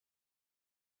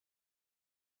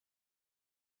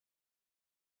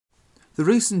The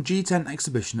recent G10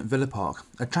 exhibition at Villa Park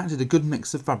attracted a good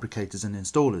mix of fabricators and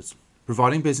installers,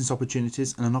 providing business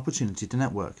opportunities and an opportunity to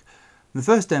network. The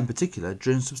first day in particular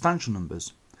drew in substantial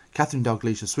numbers. Catherine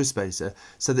Dalgleish of Swisspacer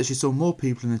said that she saw more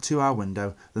people in a 2-hour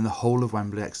window than the whole of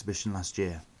Wembley exhibition last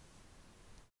year.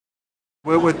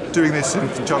 We're doing this in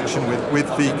conjunction with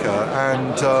Vika,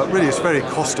 and really it's a very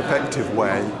cost-effective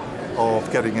way of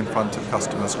getting in front of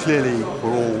customers. Clearly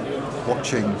we're all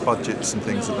watching budgets and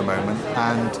things at the moment,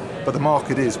 but the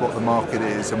market is what the market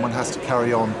is, and one has to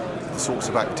carry on the sorts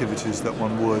of activities that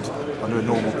one would under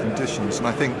normal conditions. And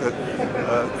I think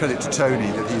that credit to Tony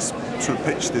that he's sort of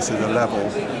pitched this at a level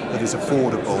that is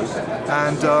affordable,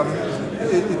 and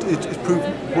it's proved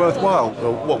worthwhile.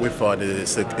 Well, what we find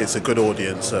is it's a good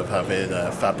audience of having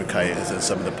fabricators and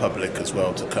some of the public as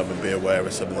well to come and be aware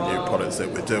of some of the new products that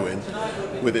we're doing.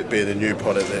 With it being a new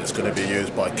product that's going to be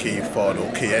used by key file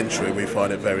or key entry, we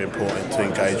find it very important to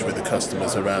engage with the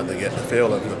customers around and get the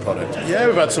feel of the product. Yeah,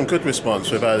 we've had some good response.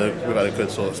 We've had a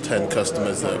good sort of 10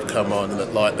 customers that have come on and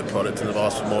that like the product and have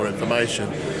asked for more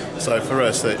information. So for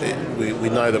us, we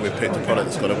know that we've picked a product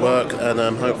that's going to work,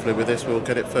 and hopefully with this we'll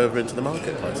get it further into the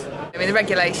marketplace. I mean, the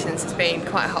regulations has been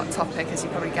quite a hot topic, as you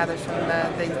probably gathered from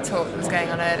the talk that was going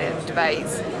on earlier in the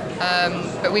debates.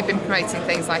 But we've been promoting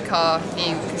things like our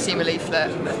new consumer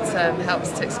leaflet that helps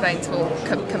to explain to all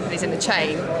companies in the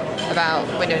chain about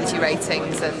window energy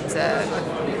ratings and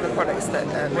the products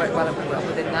that work well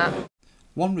within that.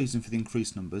 One reason for the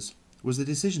increased numbers was the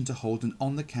decision to hold an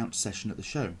on-the-couch session at the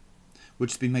show,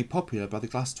 which has been made popular by the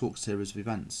GlassTalk series of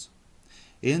events.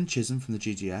 Ian Chisholm from the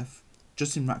GGF,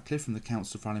 Justin Ratcliffe from the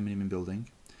Council for Aluminium and Building,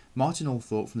 Martin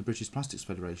Althorpe from the British Plastics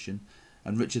Federation,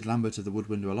 and Richard Lambert of the Wood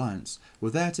Window Alliance were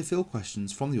there to field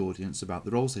questions from the audience about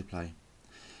the roles they play.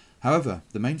 However,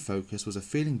 the main focus was a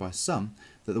feeling by some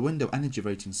that the window energy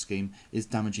rating scheme is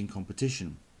damaging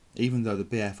competition, even though the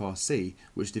BFRC,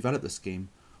 which developed the scheme,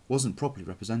 wasn't properly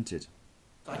represented.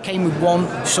 I came with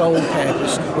one sole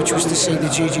purpose, which was to see the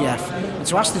GGF and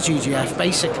to ask the GGF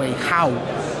basically how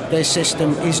their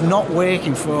system is not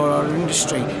working for our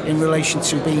industry in relation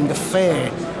to being a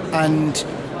fair and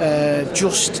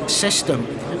just system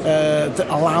that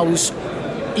allows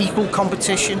equal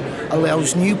competition,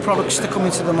 allows new products to come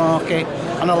into the market,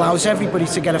 and allows everybody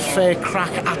to get a fair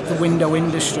crack at the window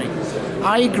industry.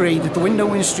 I agree that the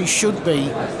window industry should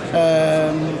be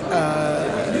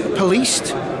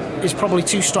policed, is probably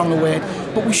too strong a word,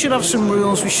 but we should have some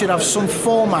rules, we should have some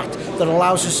format that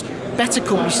allows us better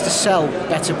companies to sell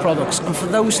better products, and for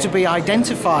those to be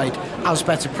identified as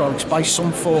better products by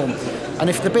some form. And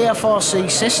if the BFRC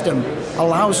system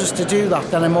allows us to do that,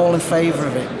 then I'm all in favour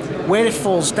of it. Where it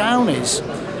falls down is,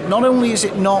 not only is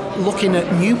it not looking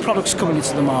at new products coming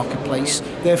into the marketplace,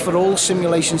 therefore all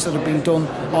simulations that have been done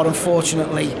are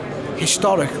unfortunately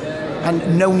historic,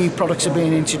 and no new products are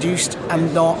being introduced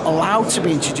and not allowed to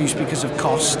be introduced because of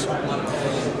cost.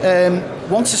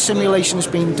 Once a simulation has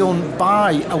been done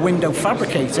by a window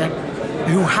fabricator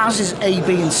who has his A,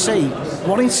 B and C,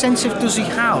 what incentive does he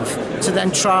have to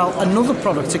then trial another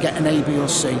product to get an A, B or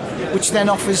C, which then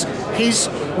offers his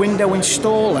window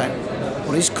installer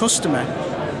or his customer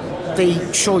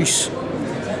the choice?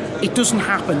 It doesn't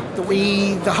happen.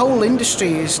 The whole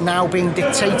industry is now being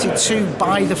dictated to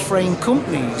by the frame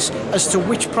companies as to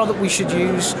which product we should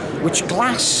use, which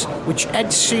glass, which edge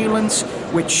sealant,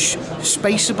 which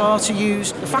spacer bar to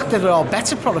use. The fact that there are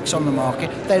better products on the market,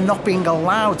 they're not being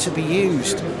allowed to be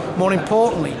used. More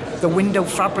importantly, the window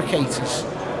fabricators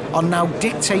are now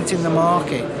dictating the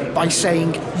market by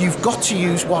saying you've got to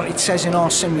use what it says in our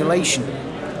simulation,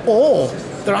 or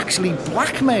they're actually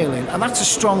blackmailing, and that's a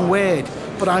strong word,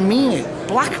 but I mean it,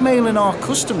 blackmailing our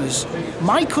customers,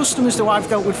 my customers that I've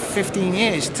dealt with for 15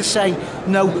 years, to say,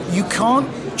 no, you can't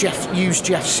use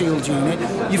Jeff sealed unit,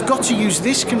 you've got to use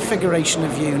this configuration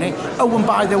of unit, oh, and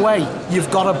by the way, you've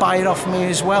got to buy it off me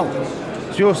as well.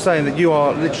 So you're saying that you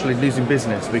are literally losing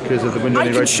business because of the window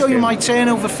energy rating scheme? I can show you my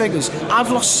turnover figures. I've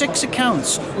lost 6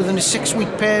 accounts within a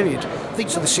 6-week period.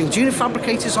 So the sealed unit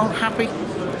fabricators aren't happy,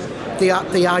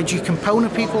 the IG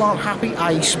component people aren't happy,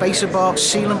 i.e. spacer bar,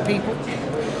 sealant people.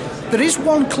 There is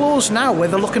one clause now where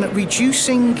they're looking at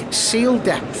reducing seal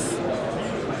depth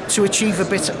to achieve a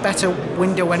bit better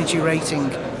window energy rating.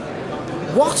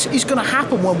 What is going to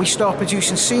happen when we start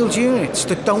producing sealed units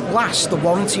that don't last the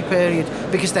warranty period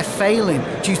because they're failing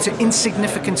due to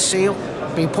insignificant seal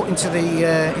being put into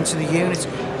the unit,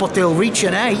 but they'll reach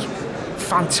an A?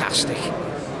 Fantastic.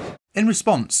 In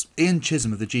response, Ian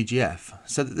Chisholm of the GGF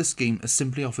said that the scheme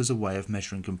simply offers a way of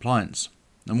measuring compliance,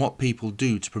 and what people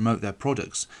do to promote their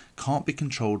products can't be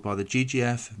controlled by the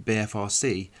GGF,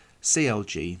 BFRC,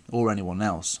 CLG or anyone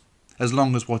else. as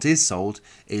long as what is sold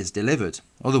is delivered.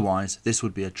 Otherwise, this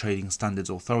would be a Trading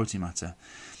Standards Authority matter.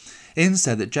 Ian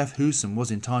said that Jeff Hewson was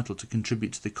entitled to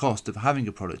contribute to the cost of having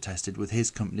a product tested with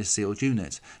his company's sealed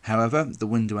unit. However, the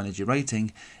window energy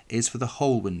rating is for the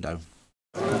whole window.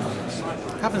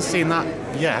 Haven't seen that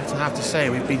yet, I have to say.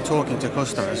 We've been talking to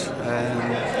customers.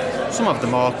 Some of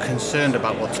them are concerned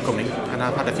about what's coming, and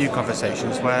I've had a few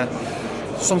conversations where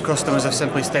some customers have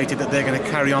simply stated that they're going to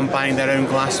carry on buying their own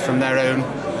glass from their own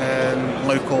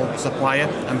local supplier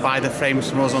and buy the frames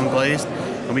from us unglazed,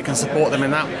 and we can support them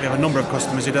in that. We have a number of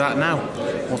customers who do that now.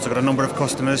 We've also got a number of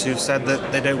customers who've said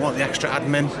that they don't want the extra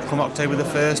admin come October the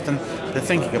 1st, and they're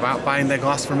thinking about buying their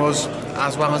glass from us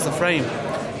as well as the frame.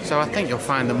 So I think you'll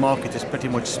find the market is pretty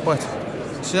much split.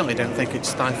 I certainly don't think it's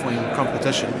stifling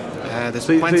competition. There's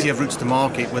plenty of routes to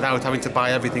market without having to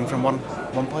buy everything from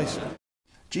one place.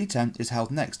 G10 is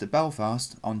held next at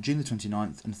Belfast on June the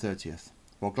 29th and 30th,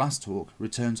 while GlassTalk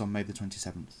returns on May the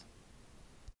 27th.